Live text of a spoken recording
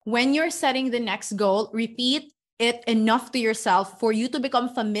When you're setting the next goal, repeat it enough to yourself for you to become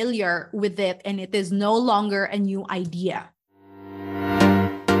familiar with it, and it is no longer a new idea.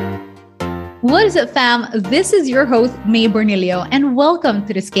 What is up, fam? This is your host, May Bornilio, and welcome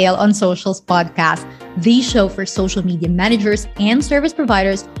to the Scale on Socials podcast, the show for social media managers and service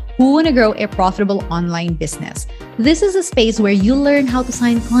providers who want to grow a profitable online business. This is a space where you learn how to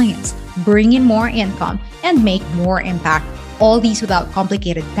sign clients, bring in more income, and make more impact. All these without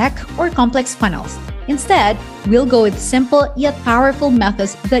complicated tech or complex funnels. Instead, we'll go with simple yet powerful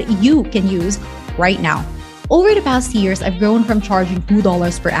methods that you can use right now. Over the past years, I've grown from charging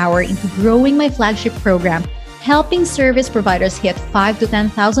 $2 per hour into growing my flagship program, helping service providers hit $5,000 to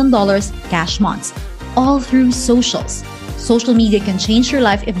 $10,000 cash months, all through socials. Social media can change your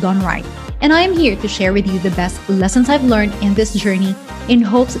life if done right. And I am here to share with you the best lessons I've learned in this journey in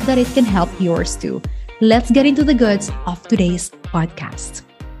hopes that it can help yours too. Let's get into the goods of today's podcast.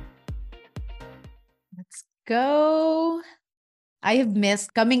 Let's go. I have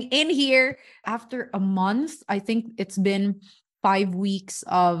missed coming in here after a month. I think it's been 5 weeks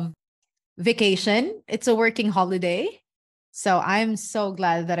of vacation. It's a working holiday. So I'm so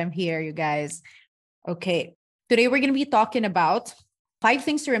glad that I'm here, you guys. Okay. Today we're going to be talking about 5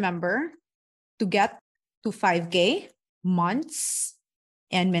 things to remember to get to 5K months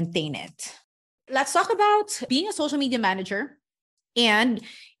and maintain it. Let's talk about being a social media manager and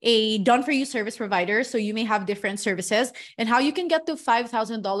a done-for-you service provider. So you may have different services and how you can get to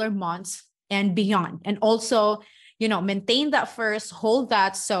 $5,000 months and beyond. And also, maintain that first, hold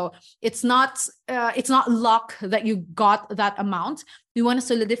that. So it's not luck that you got that amount. You want to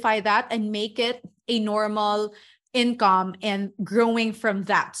solidify that and make it a normal income and growing from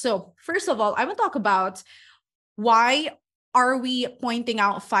that. So first of all, I want to talk about why are we pointing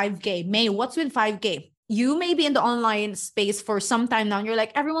out 5K? May, what's with 5K? You may be in the online space for some time now. And you're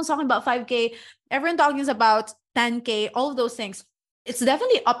like, everyone's talking about 5K. Everyone talking about 10K, all of those things. It's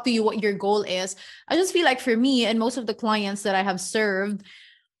definitely up to you what your goal is. I just feel like for me and most of the clients that I have served,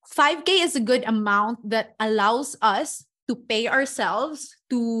 5K is a good amount that allows us to pay ourselves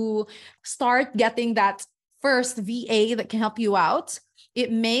to start getting that first VA that can help you out.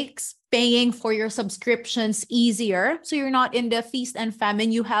 It makes paying for your subscriptions easier. So you're not in the feast and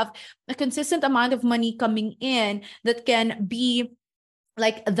famine. You have a consistent amount of money coming in that can be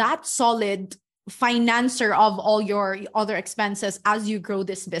like that solid financer of all your other expenses as you grow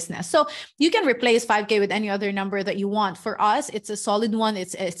this business. So you can replace 5K with any other number that you want. For us, it's a solid one.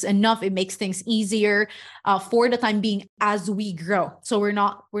 It's enough. It makes things easier for the time being as we grow. So we're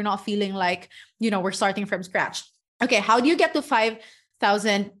not feeling like, we're starting from scratch. Okay, how do you get to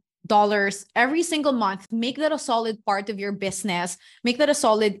 $5,000 every single month? Make that a solid part of your business, make that a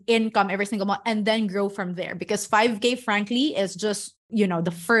solid income every single month, and then grow from there. Because 5K, frankly, is just,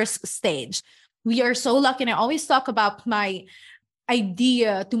 the first stage. We are so lucky. And I always talk about my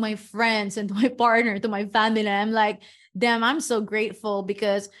idea to my friends and to my partner, to my family. And I'm like, damn, I'm so grateful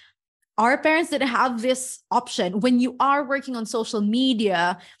because our parents didn't have this option. When you are working on social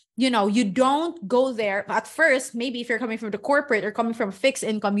media, you don't go there at first. Maybe if you're coming from the corporate or coming from fixed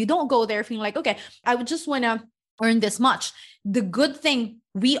income, you don't go there feeling like, okay, I would just want to earn this much. The good thing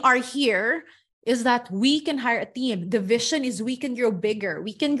we are here is that we can hire a team. The vision is we can grow bigger.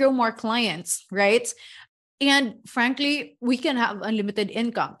 We can grow more clients, right? And frankly, we can have unlimited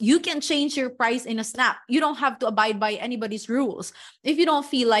income. You can change your price in a snap. You don't have to abide by anybody's rules. If you don't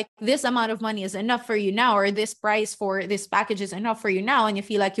feel like this amount of money is enough for you now, or this price for this package is enough for you now, and you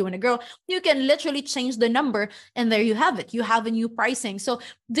feel like you want to grow, you can literally change the number and there you have it. You have a new pricing. So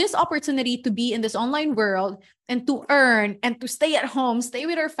this opportunity to be in this online world and to earn and to stay at home, stay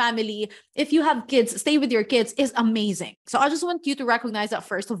with our family. If you have kids, stay with your kids is amazing. So I just want you to recognize that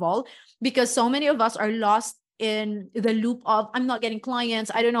first of all, because so many of us are lost in the loop of, I'm not getting clients.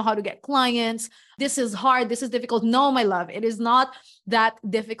 I don't know how to get clients. This is hard. This is difficult. No, my love, it is not that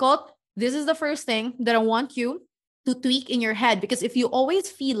difficult. This is the first thing that I want you to tweak in your head, because if you always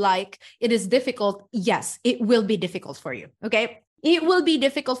feel like it is difficult, yes, it will be difficult for you. Okay. It will be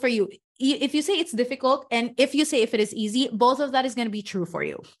difficult for you. If you say it's difficult and if you say if it is easy, both of that is going to be true for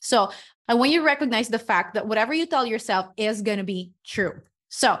you. So I want you to recognize the fact that whatever you tell yourself is going to be true.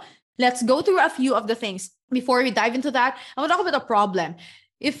 So let's go through a few of the things. Before we dive into that, I want to talk about a problem.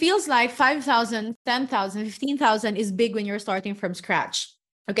 It feels like 5,000, 10,000, 15,000 is big when you're starting from scratch.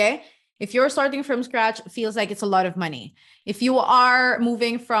 Okay. If you're starting from scratch, it feels like it's a lot of money. If you are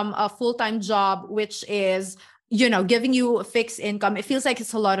moving from a full-time job, which is, giving you a fixed income, it feels like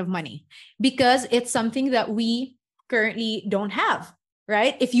it's a lot of money because it's something that we currently don't have,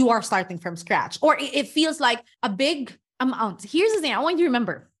 right? If you are starting from scratch, or it feels like a big amount. Here's the thing I want you to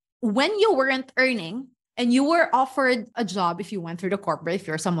remember. when you weren't earning and you were offered a job, if you went through the corporate, if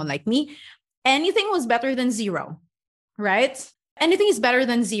you're someone like me, anything was better than zero, right? Anything is better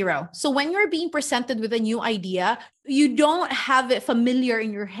than zero. So when you're being presented with a new idea, you don't have it familiar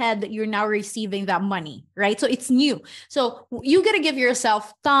in your head that you're now receiving that money, right? So it's new. So you got to give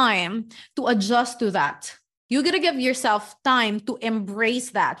yourself time to adjust to that. You got to give yourself time to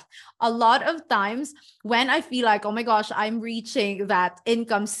embrace that. A lot of times when I feel like, oh my gosh, I'm reaching that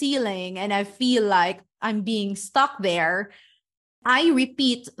income ceiling and I feel like I'm being stuck there, I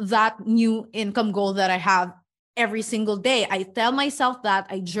repeat that new income goal that I have every single day. I tell myself that,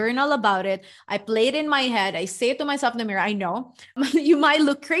 I journal about it, I play it in my head, I say it to myself in the mirror. I know you might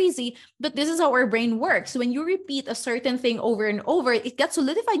look crazy, but this is how our brain works. When you repeat a certain thing over and over, it gets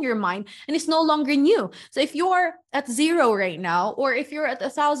solidified in your mind and it's no longer new. So if you're at zero right now, or if you're at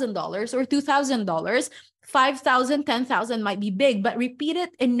 $1,000 or $2,000, 5,000, 10,000 might be big, but repeat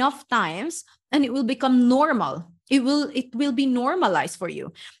it enough times and it will become normal. It will be normalized for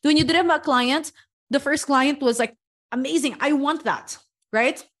you. When you did have a client, the first client was like, amazing, I want that,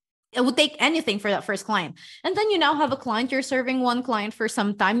 right? It would take anything for that first client. And then you now have a client, you're serving one client for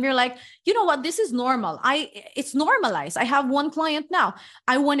some time. You're like, you know what? This is normal. It's normalized. I have one client now.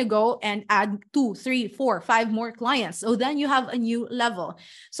 I want to go and add 2, 3, 4, 5 more clients. So then you have a new level.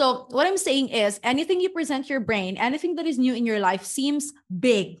 So what I'm saying is anything you present your brain, anything that is new in your life seems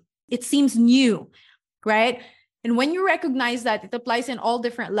big. It seems new, right? And when you recognize that, it applies in all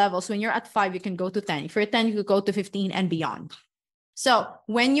different levels. When you're at 5, you can go to 10. If you're at 10, you could go to 15 and beyond. So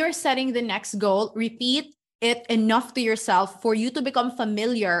when you're setting the next goal, repeat it enough to yourself for you to become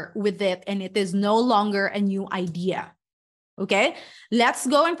familiar with it. And it is no longer a new idea. Okay, let's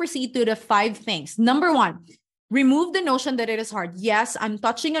go and proceed to the 5 things. Number 1, remove the notion that it is hard. Yes, I'm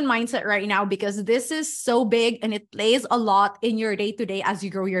touching on mindset right now because this is so big and it plays a lot in your day-to-day as you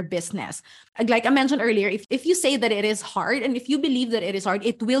grow your business. Like I mentioned earlier, if you say that it is hard and if you believe that it is hard,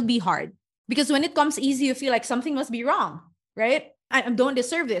 it will be hard. Because when it comes easy, you feel like something must be wrong, right? I don't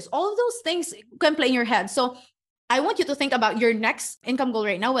deserve this. All of those things can play in your head. So I want you to think about your next income goal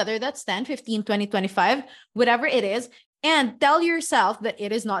right now, whether that's 10, 15, 20, 25, whatever it is, and tell yourself that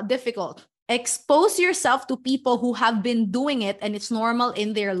it is not difficult. Expose yourself to people who have been doing it and it's normal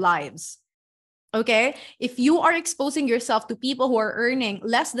in their lives. Okay? If you are exposing yourself to people who are earning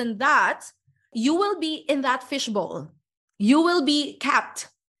less than that, you will be in that fishbowl. You will be capped.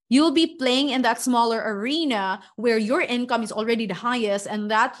 You'll be playing in that smaller arena where your income is already the highest, and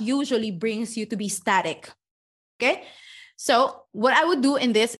that usually brings you to be static. Okay? So what I would do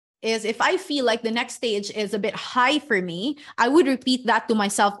in this is if I feel like the next stage is a bit high for me, I would repeat that to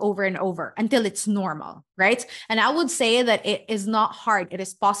myself over and over until it's normal, right? And I would say that it is not hard. It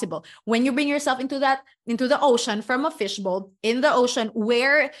is possible. When you bring yourself into the ocean from a fishbowl, in the ocean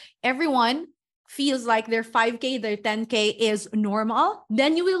where everyone feels like their 5K, their 10K is normal,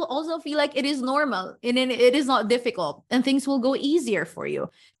 then you will also feel like it is normal and it is not difficult and things will go easier for you.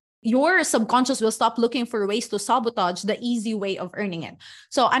 Your subconscious will stop looking for ways to sabotage the easy way of earning it.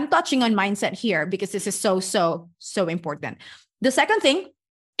 So I'm touching on mindset here because this is so important. The second thing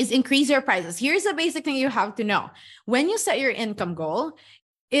is increase your prices. Here's the basic thing you have to know. When you set your income goal,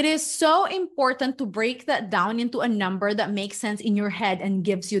 it is so important to break that down into a number that makes sense in your head and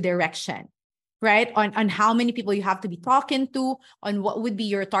gives you direction, right? On how many people you have to be talking to, on what would be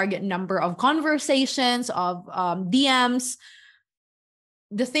your target number of conversations, of DMs.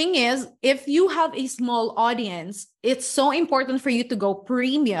 The thing is, if you have a small audience, it's so important for you to go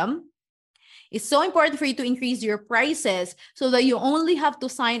premium. It's so important for you to increase your prices so that you only have to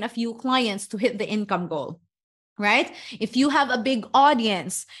sign a few clients to hit the income goal, right? If you have a big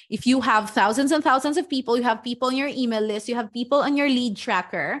audience, if you have thousands and thousands of people, you have people on your email list, you have people on your lead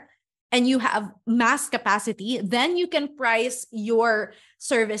tracker, and you have mass capacity, then you can price your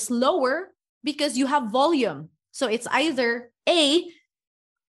service lower because you have volume. So it's either A,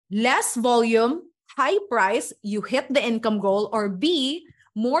 less volume, high price, you hit the income goal, or B,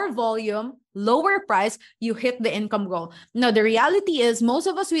 more volume, lower price, you hit the income goal. Now, the reality is most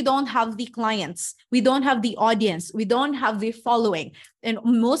of us, we don't have the clients. We don't have the audience. We don't have the following. And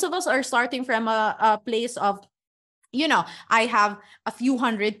most of us are starting from a place of, I have a few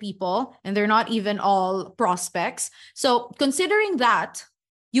hundred people and they're not even all prospects. So considering that,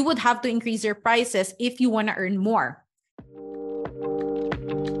 you would have to increase your prices if you want to earn more.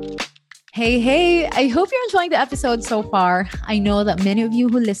 Hey, I hope you're enjoying the episode so far. I know that many of you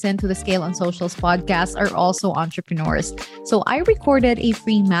who listen to the Scale on Socials podcast are also entrepreneurs. So I recorded a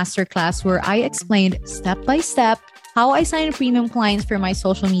free masterclass where I explained step by step how I sign premium clients for my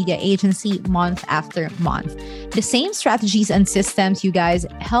social media agency month after month. The same strategies and systems, you guys,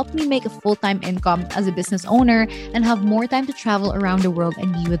 help me make a full-time income as a business owner and have more time to travel around the world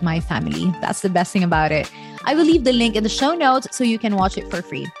and be with my family. That's the best thing about it. I will leave the link in the show notes so you can watch it for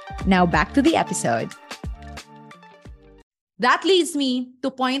free. Now back to the episode. That leads me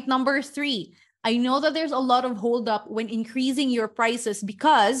to point number 3. I know that there's a lot of holdup when increasing your prices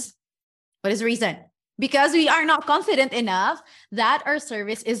because, what is the reason? Because we are not confident enough that our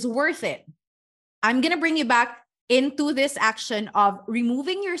service is worth it. I'm going to bring you back into this action of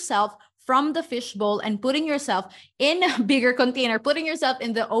removing yourself from the fishbowl and putting yourself in a bigger container, putting yourself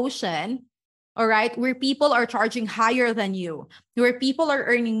in the ocean, all right, where people are charging higher than you, where people are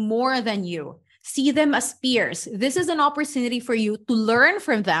earning more than you. See them as peers. This is an opportunity for you to learn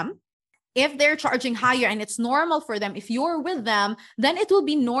from them. If they're charging higher and it's normal for them, if you're with them, then it will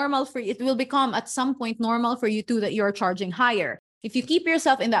be normal for you. It will become at some point normal for you too that you're charging higher. If you keep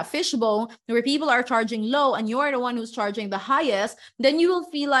yourself in that fishbowl where people are charging low and you're the one who's charging the highest, then you will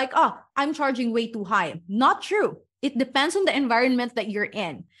feel like, oh, I'm charging way too high. Not true. It depends on the environment that you're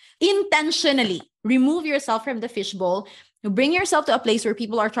in. Intentionally remove yourself from the fishbowl. Bring yourself to a place where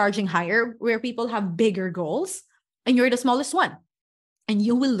people are charging higher, where people have bigger goals, and you're the smallest one. And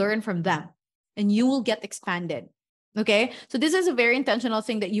you will learn from them and you will get expanded. Okay. So this is a very intentional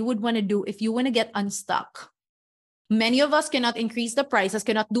thing that you would want to do if you want to get unstuck. Many of us cannot increase the prices,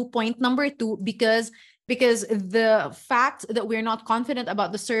 cannot do point number 2 because the fact that we're not confident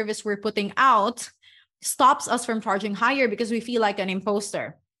about the service we're putting out stops us from charging higher because we feel like an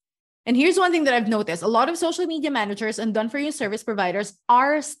imposter. And here's one thing that I've noticed. A lot of social media managers and done-for-you service providers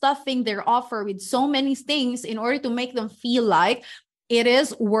are stuffing their offer with so many things in order to make them feel like it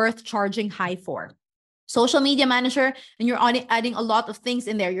is worth charging high for. Social media manager, and you're adding a lot of things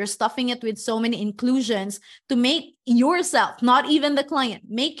in there. You're stuffing it with so many inclusions to make yourself, not even the client,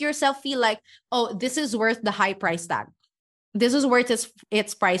 make yourself feel like, oh, this is worth the high price tag. This is worth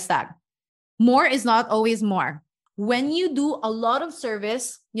its price tag. More is not always more. When you do a lot of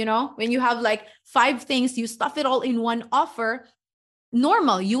service, when you have like 5 things, you stuff it all in one offer,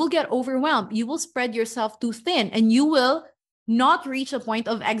 normal, you will get overwhelmed. You will spread yourself too thin and you will not reach a point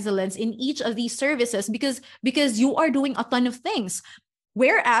of excellence in each of these services because you are doing a ton of things.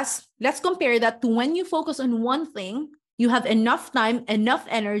 Whereas, let's compare that to when you focus on one thing, you have enough time, enough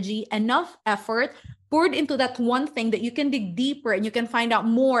energy, enough effort poured into that one thing that you can dig deeper and you can find out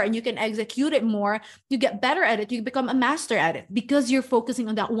more and you can execute it more. You get better at it. You become a master at it because you're focusing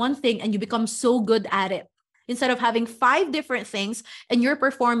on that one thing and you become so good at it. Instead of having 5 different things and you're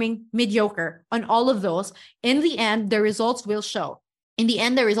performing mediocre on all of those, in the end, the results will show. In the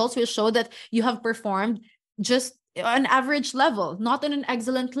end, the results will show that you have performed just an average level, not on an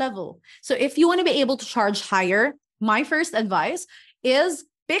excellent level. So if you want to be able to charge higher, my first advice is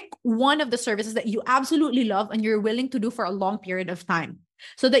pick one of the services that you absolutely love and you're willing to do for a long period of time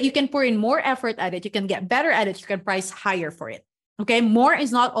so that you can pour in more effort at it. You can get better at it. You can price higher for it. Okay. More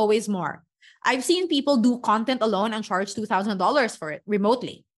is not always more. I've seen people do content alone and charge $2,000 for it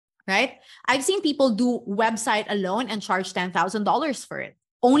remotely, right? I've seen people do website alone and charge $10,000 for it.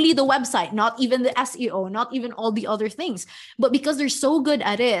 Only the website, not even the SEO, not even all the other things. But because they're so good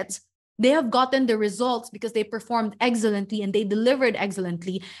at it, they have gotten the results because they performed excellently and they delivered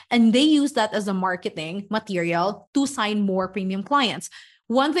excellently. And they use that as a marketing material to sign more premium clients.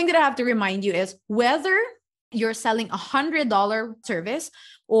 One thing that I have to remind you is whether you're selling $100 service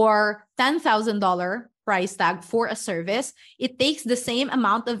or $10,000 price tag for a service, it takes the same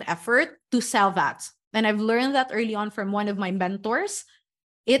amount of effort to sell that. And I've learned that early on from one of my mentors.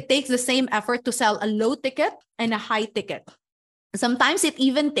 It takes the same effort to sell a low ticket and a high ticket. Sometimes it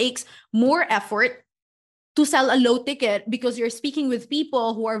even takes more effort to sell a low ticket because you're speaking with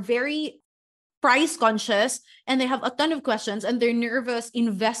people who are very price conscious and they have a ton of questions and they're nervous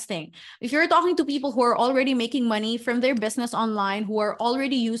investing. If you're talking to people who are already making money from their business online, who are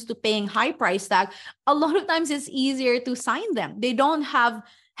already used to paying high price tag, a lot of times it's easier to sign them. They don't have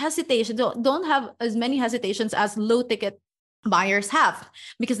hesitation, don't have as many hesitations as low ticket buyers have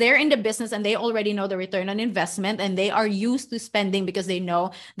because they're in the business and they already know the return on investment and they are used to spending because they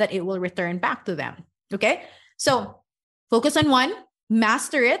know that it will return back to them. Okay. So focus on one,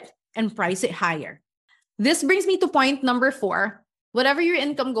 master it, and price it higher. This brings me to point number 4. Whatever your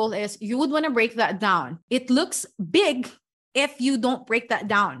income goal is, you would want to break that down. It looks big if you don't break that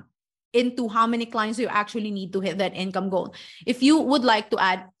down into how many clients you actually need to hit that income goal. If you would like to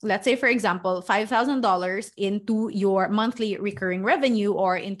add, let's say, for example, $5,000 into your monthly recurring revenue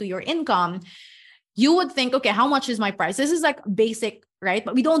or into your income, you would think, okay, how much is my price? This is like basic right?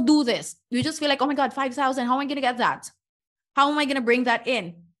 But we don't do this. We just feel like, oh my God, 5,000, how am I going to get that? How am I going to bring that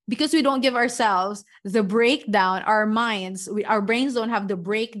in? Because we don't give ourselves the breakdown, our minds, our brains don't have the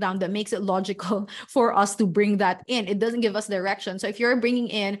breakdown that makes it logical for us to bring that in. It doesn't give us direction. So if you're bringing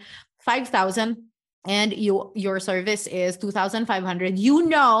in 5,000 and your service is 2,500, you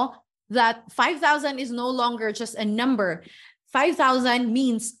know that 5,000 is no longer just a number. 5,000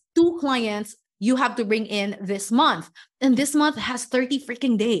 means 2 clients you have to bring in this month. And this month has 30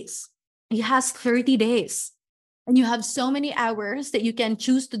 freaking days. It has 30 days. And you have so many hours that you can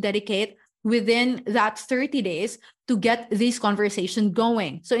choose to dedicate within that 30 days to get this conversation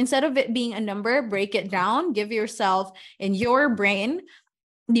going. So instead of it being a number, break it down, give yourself in your brain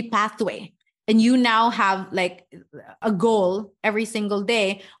the pathway. And you now have like a goal every single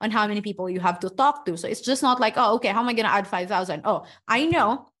day on how many people you have to talk to. So it's just not like, oh, okay, how am I going to add 5,000? Oh, I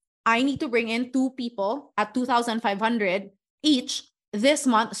know I need to bring in 2 people at 2,500 each this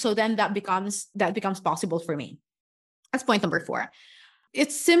month. So then that becomes possible for me. That's point number 4.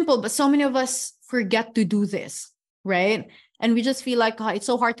 It's simple, but so many of us forget to do this, right? And we just feel like, oh, it's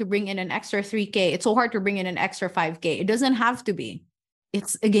so hard to bring in an extra 3K. It's so hard to bring in an extra 5K. It doesn't have to be.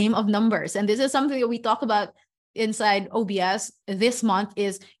 It's a game of numbers. And this is something that we talk about inside OBS this month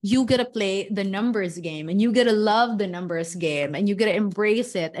is you got to play the numbers game and you got to love the numbers game and you got to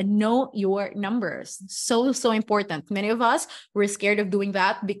embrace it and know your numbers. So important. Many of us were scared of doing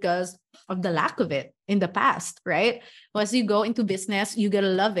that because of the lack of it in the past, right? Well, as you go into business, you got to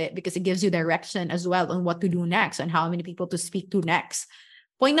love it because it gives you direction as well on what to do next and how many people to speak to next.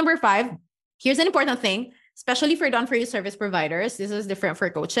 Point number 5, here's an important thing, especially for done-for-you service providers. This is different for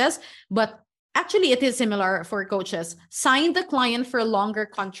coaches, but actually, it is similar for coaches. Sign the client for a longer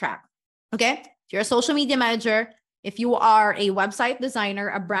contract. Okay. If you're a social media manager, if you are a website designer,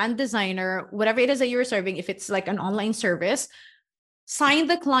 a brand designer, whatever it is that you're serving, if it's like an online service, sign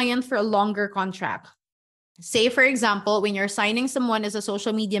the client for a longer contract. Say, for example, when you're signing someone as a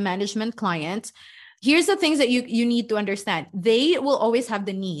social media management client, here's the things that you need to understand. They will always have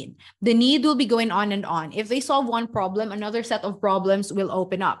the need. The need will be going on and on. If they solve one problem, another set of problems will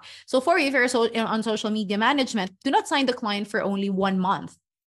open up. So for you, if you're on social media management, do not sign the client for only 1 month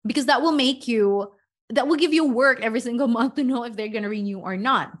because that will give you work every single month to know if they're going to renew or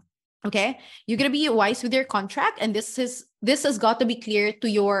not. Okay. You're going to be wise with your contract. And this has got to be clear to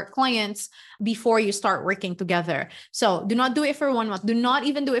your clients before you start working together. So do not do it for 1 month. Do not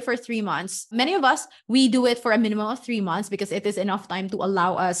even do it for 3 months. Many of us, we do it for a minimum of 3 months because it is enough time to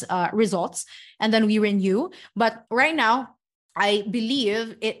allow us results. And then we renew. But right now, I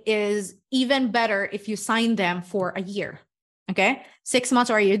believe it is even better if you sign them for a year. Okay. 6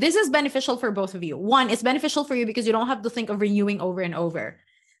 months or a year. This is beneficial for both of you. 1, it's beneficial for you because you don't have to think of renewing over and over.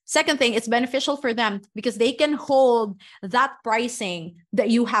 Second thing, it's beneficial for them because they can hold that pricing that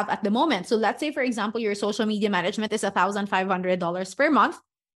you have at the moment. So let's say, for example, your social media management is $1,500 per month.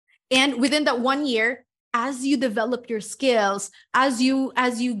 And within that 1 year, as you develop your skills, as you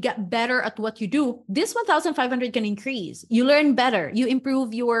get better at what you do, this 1,500 can increase. You learn better. You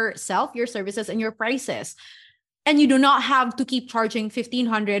improve yourself, your services, and your prices. And you do not have to keep charging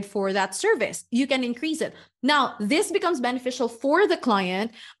 $1,500 for that service. You can increase it. Now, this becomes beneficial for the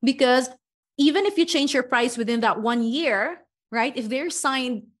client because even if you change your price within that 1 year, right? If they're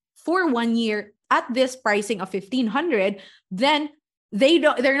signed for 1 year at this pricing of $1,500, then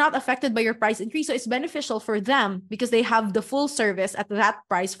they're not affected by your price increase. So it's beneficial for them because they have the full service at that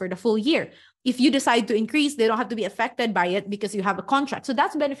price for the full year. If you decide to increase, they don't have to be affected by it because you have a contract. So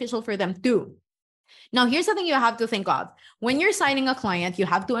that's beneficial for them too. Now, here's something you have to think of. When you're signing a client, you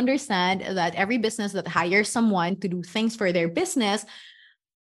have to understand that every business that hires someone to do things for their business,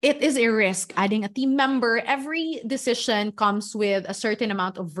 it is a risk. Adding a team member, every decision comes with a certain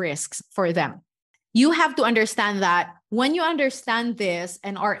amount of risks for them. You have to understand that when you understand this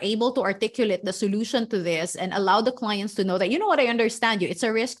and are able to articulate the solution to this and allow the clients to know that, you know what, I understand you. It's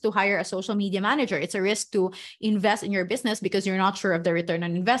a risk to hire a social media manager. It's a risk to invest in your business because you're not sure of the return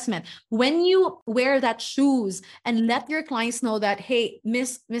on investment. When you wear that shoes and let your clients know that, hey,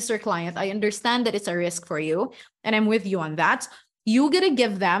 Mr. Client, I understand that it's a risk for you and I'm with you on that. You got to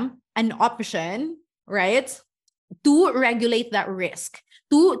give them an option, right, to regulate that risk,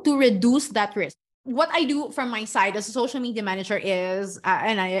 to reduce that risk. What I do from my side as a social media manager is,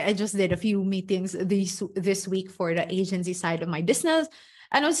 and I just did a few meetings this week for the agency side of my business.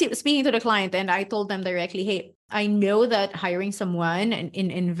 And I was speaking to the client and I told them directly, hey, I know that hiring someone and in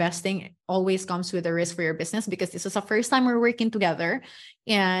investing always comes with a risk for your business, because this is the first time we're working together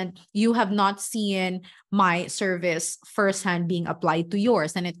and you have not seen my service firsthand being applied to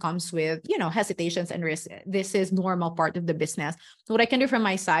yours. And it comes with, hesitations and risks. This is normal part of the business. So what I can do from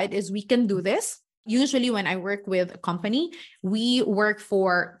my side is we can do this. Usually when I work with a company, we work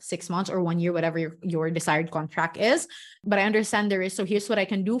for 6 months or 1 year, whatever your desired contract is. But I understand there is. So here's what I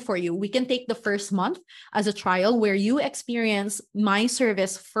can do for you. We can take the first month as a trial where you experience my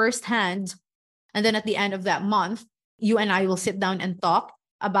service firsthand. And then at the end of that month, you and I will sit down and talk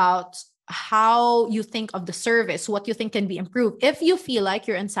about how you think of the service, what you think can be improved. If you feel like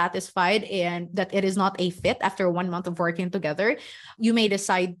you're unsatisfied and that it is not a fit after 1 month of working together, you may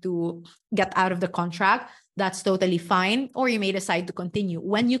decide to get out of the contract. That's totally fine. Or you may decide to continue.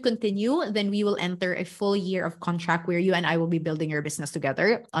 When you continue, then we will enter a full year of contract where you and I will be building your business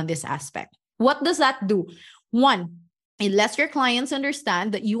together on this aspect. What does that do? One, it lets your clients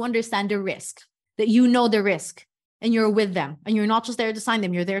understand that you understand the risk, that you know the risk, and you're with them, and you're not just there to sign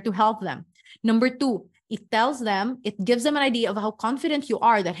them, you're there to help them. Number two, it tells them, it gives them an idea of how confident you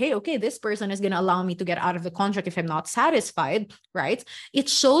are that, hey, okay, this person is going to allow me to get out of the contract if I'm not satisfied, right? It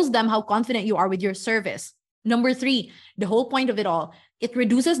shows them how confident you are with your service. Number three, the whole point of it all, it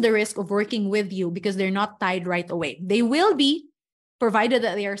reduces the risk of working with you because they're not tied right away. They will be, provided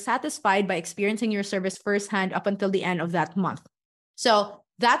that they are satisfied by experiencing your service firsthand up until the end of that month. So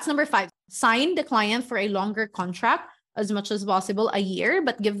that's number five. Sign the client for a longer contract as much as possible, a year,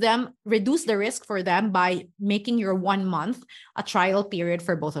 but reduce the risk for them by making your 1 month a trial period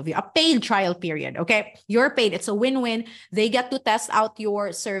for both of you, a paid trial period. Okay. You're paid. It's a win-win. They get to test out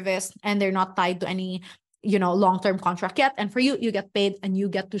your service and they're not tied to any, long-term contract yet. And for you, you get paid and you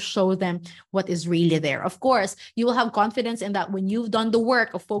get to show them what is really there. Of course, you will have confidence in that when you've done the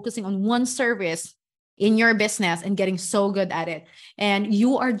work of focusing on one service in your business and getting so good at it. And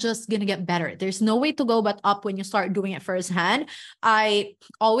you are just going to get better. There's no way to go but up when you start doing it firsthand. I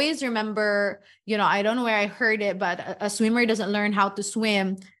always remember, I don't know where I heard it, but a swimmer doesn't learn how to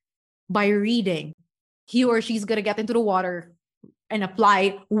swim by reading. He or she's going to get into the water and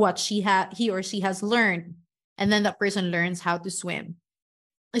apply what he or she has learned. And then that person learns how to swim.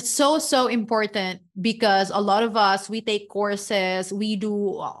 It's so, so important because a lot of us, we take courses, we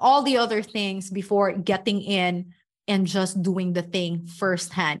do all the other things before getting in and just doing the thing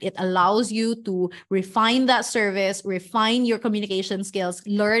firsthand. It allows you to refine that service, refine your communication skills,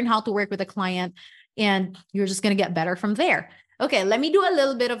 learn how to work with a client, and you're just going to get better from there. Okay, let me do a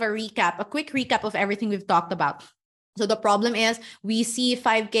little bit of a quick recap of everything we've talked about. So the problem is we see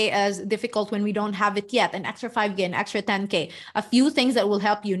 5K as difficult when we don't have it yet, an extra 5K, an extra 10K. A few things that will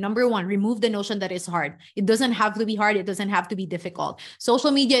help you. Number one, remove the notion that it's hard. It doesn't have to be hard. It doesn't have to be difficult.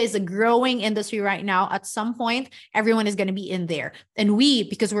 Social media is a growing industry right now. At some point, everyone is going to be in there. And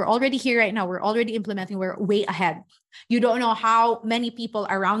because we're already here right now, we're already implementing, we're way ahead. You don't know how many people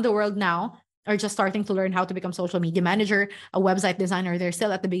around the world now are just starting to learn how to become social media manager, a website designer. They're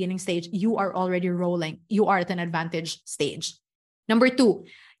still at the beginning stage. You are already rolling. You are at an advantage stage. Number two,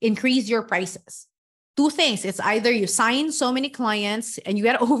 increase your prices. Two things. It's either you sign so many clients and you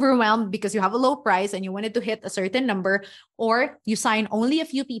get overwhelmed because you have a low price and you wanted to hit a certain number, or you sign only a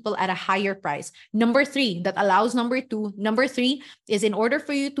few people at a higher price. Number three, that allows number two. Number three is in order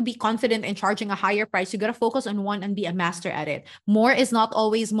for you to be confident in charging a higher price, you got to focus on one and be a master at it. More is not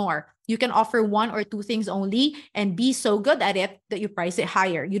always more. You can offer one or two things only and be so good at it that you price it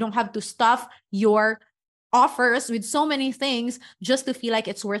higher. You don't have to stuff your offers with so many things just to feel like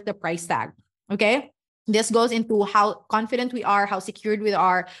it's worth the price tag. Okay. This goes into how confident we are, how secured we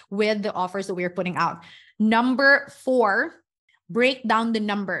are with the offers that we're putting out. Number four, break down the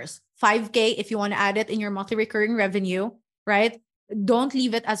numbers. 5K, if you want to add it in your monthly recurring revenue, right? Don't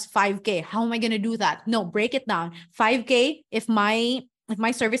leave it as 5K. How am I going to do that? No, break it down. 5K, if my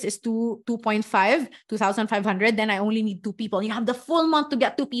service is 2,500, then I only need 2 people. You have the full month to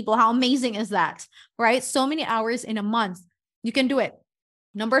get 2 people. How amazing is that? Right? So many hours in a month. You can do it.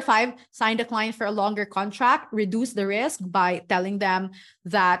 Number 5, sign the client for a longer contract. Reduce the risk by telling them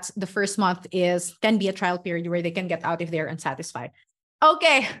that the first month can be a trial period where they can get out if they're unsatisfied.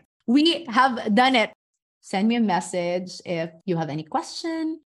 Okay, we have done it. Send me a message if you have any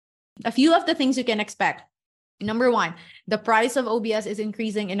question. A few of the things you can expect. Number 1, the price of OBS is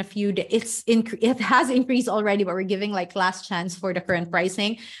increasing in a few days. It has increased already, but we're giving like last chance for the current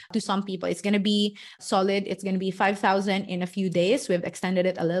pricing to some people. It's going to be solid. It's going to be 5,000 in a few days. We've extended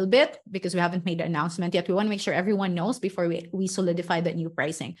it a little bit because we haven't made the announcement yet. We want to make sure everyone knows before we solidify the new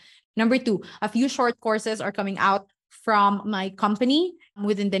pricing. Number 2, a few short courses are coming out from my company.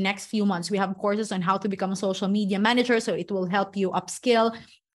 Within the next few months, we have courses on how to become a social media manager. So it will help you upskill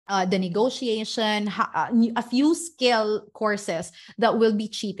the negotiation, a few skill courses that will be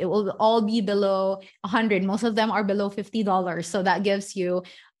cheap. It will all be below 100. Most of them are below $50. So that gives you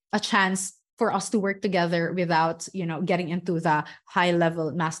a chance for us to work together without, getting into the high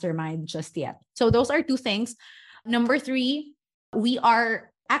level mastermind just yet. So those are two things. Number 3, we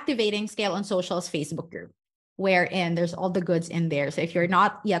are activating Scale on Social's Facebook group, wherein there's all the goods in there. So if you're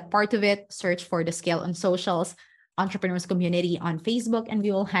not yet part of it, search for the Scale on Social's entrepreneurs community on Facebook, and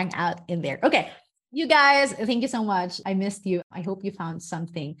we will hang out in there. Okay, you guys, thank you so much. I missed you. I hope you found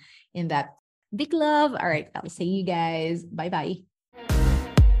something in that. Big love. All right, I'll see you guys. Bye-bye.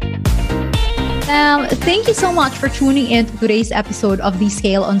 Thank you so much for tuning in to today's episode of the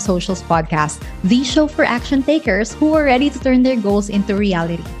Scale on Socials podcast, the show for action takers who are ready to turn their goals into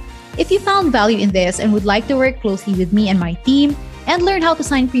reality. If you found value in this and would like to work closely with me and my team and learn how to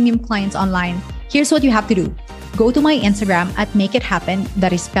sign premium clients online, here's what you have to do. Go to my Instagram at Make It Happen,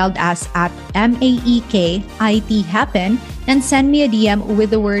 that is spelled as at MAEKIT Happen, and send me a DM with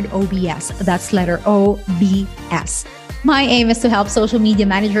the word OBS. That's letter OBS. My aim is to help social media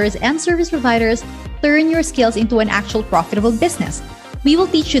managers and service providers turn your skills into an actual profitable business. We will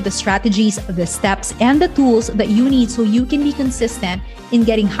teach you the strategies, the steps, and the tools that you need so you can be consistent in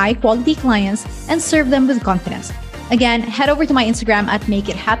getting high quality clients and serve them with confidence. Again, head over to my Instagram at Make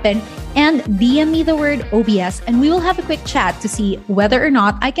It Happen and DM me the word OBS, and we will have a quick chat to see whether or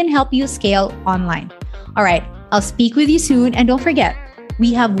not I can help you scale online. All right, I'll speak with you soon, and don't forget,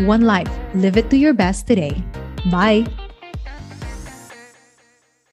 we have one life. Live it to your best today. Bye.